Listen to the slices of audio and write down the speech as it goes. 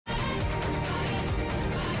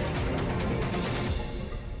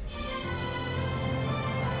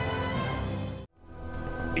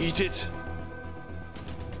Eat it.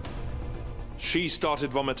 She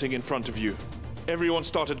started vomiting in front of you. Everyone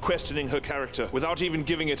started questioning her character without even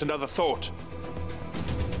giving it another thought.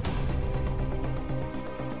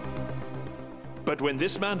 But when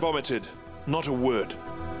this man vomited, not a word.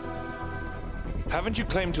 Haven't you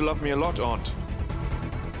claimed to love me a lot, Aunt?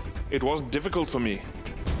 It wasn't difficult for me.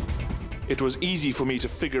 It was easy for me to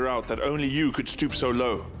figure out that only you could stoop so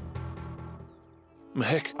low.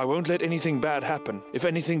 Mehek, I won't let anything bad happen. If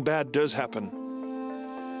anything bad does happen,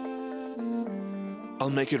 I'll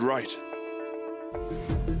make it right.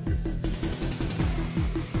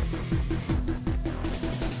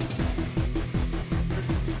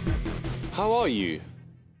 How are you,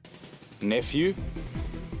 nephew?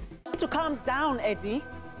 To calm down, Eddie.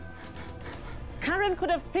 Karen could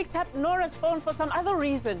have picked up Nora's phone for some other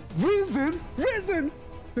reason. Reason? Reason?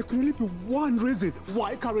 There could only be one reason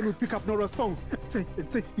why Karen would pick up Nora's phone. Say,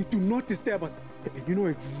 you do not disturb us. And you know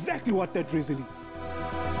exactly what that reason is.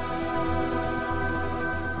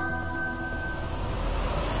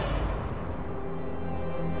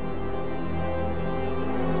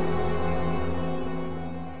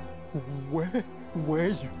 Where were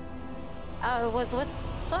you? I was with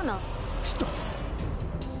Sona. Stop.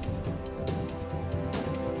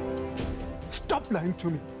 Stop lying to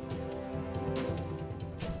me.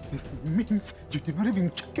 This means you did not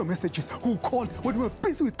even check your messages. Who called when we were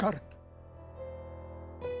busy with Karen?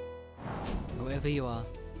 Whoever you are,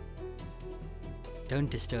 don't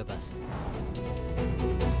disturb us.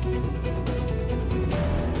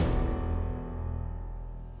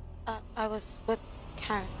 I was with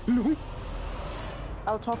Karen. No.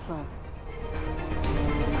 I'll talk to her.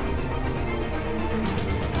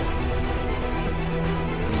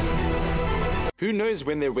 Who knows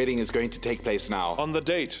when their wedding is going to take place now? On the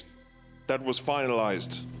date that was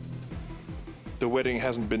finalized. The wedding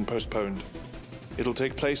hasn't been postponed. It'll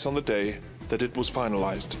take place on the day that it was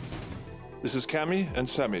finalized. This is Cami and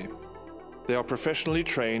Sammy. They are professionally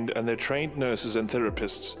trained and they're trained nurses and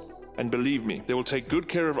therapists. And believe me, they will take good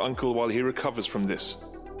care of Uncle while he recovers from this.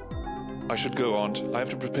 I should go, Aunt. I have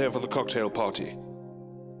to prepare for the cocktail party.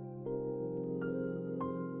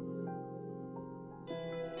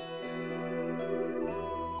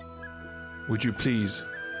 Would you please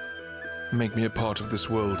make me a part of this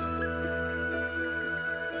world?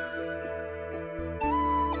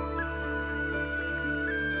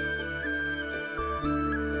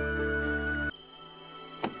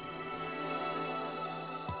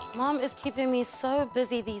 Mom is keeping me so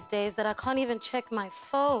busy these days that I can't even check my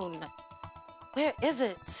phone. Where is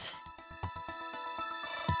it?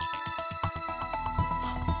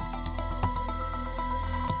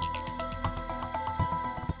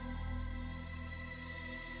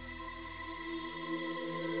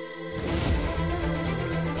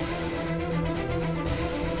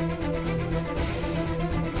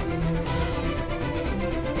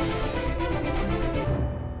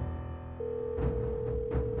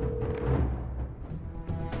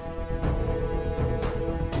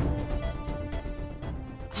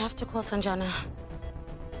 I have to call Sanjana.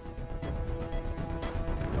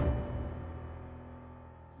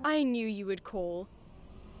 I knew you would call.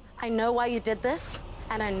 I know why you did this,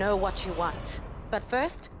 and I know what you want. But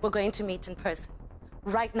first, we're going to meet in person.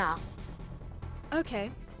 Right now.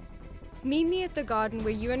 Okay. Meet me at the garden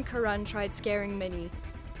where you and Karan tried scaring Minnie.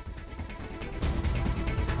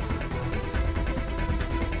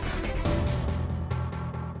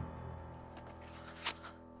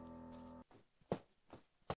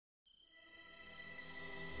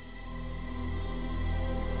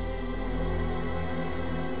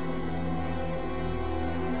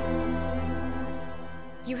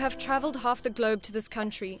 You have traveled half the globe to this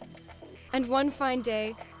country, and one fine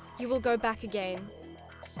day, you will go back again.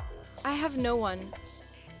 I have no one,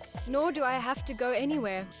 nor do I have to go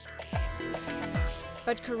anywhere.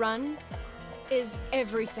 But Karan is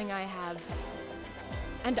everything I have,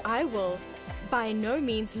 and I will by no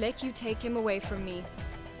means let you take him away from me.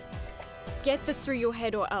 Get this through your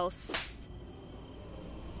head or else.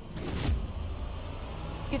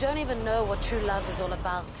 You don't even know what true love is all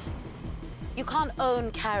about. You can't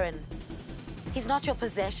own Karen. He's not your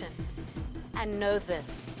possession. And know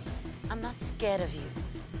this, I'm not scared of you,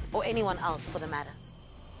 or anyone else for the matter.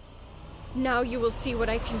 Now you will see what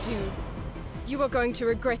I can do. You are going to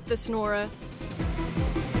regret this, Nora.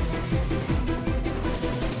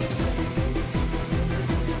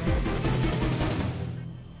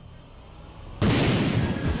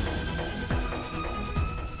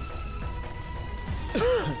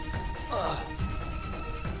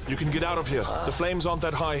 You can get out of here. The flames aren't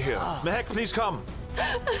that high here. Mehek, please come.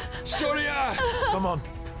 Shaurya! Come on.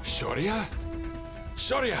 Shaurya?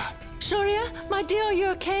 Sharia! Sharia, my dear, are you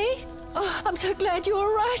okay? Oh, I'm so glad you're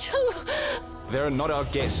all right. They're not our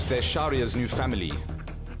guests, they're Sharia's new family.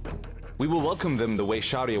 We will welcome them the way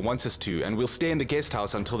Sharia wants us to, and we'll stay in the guest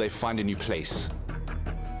house until they find a new place.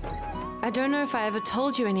 I don't know if I ever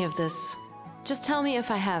told you any of this. Just tell me if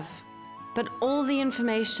I have. But all the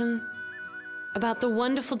information about the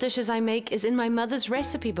wonderful dishes I make is in my mother's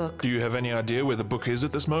recipe book. Do you have any idea where the book is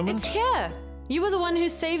at this moment? It's here! You were the one who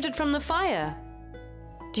saved it from the fire.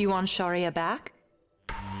 Do you want Sharia back?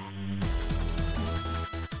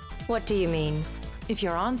 What do you mean? If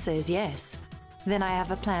your answer is yes, then I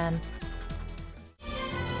have a plan.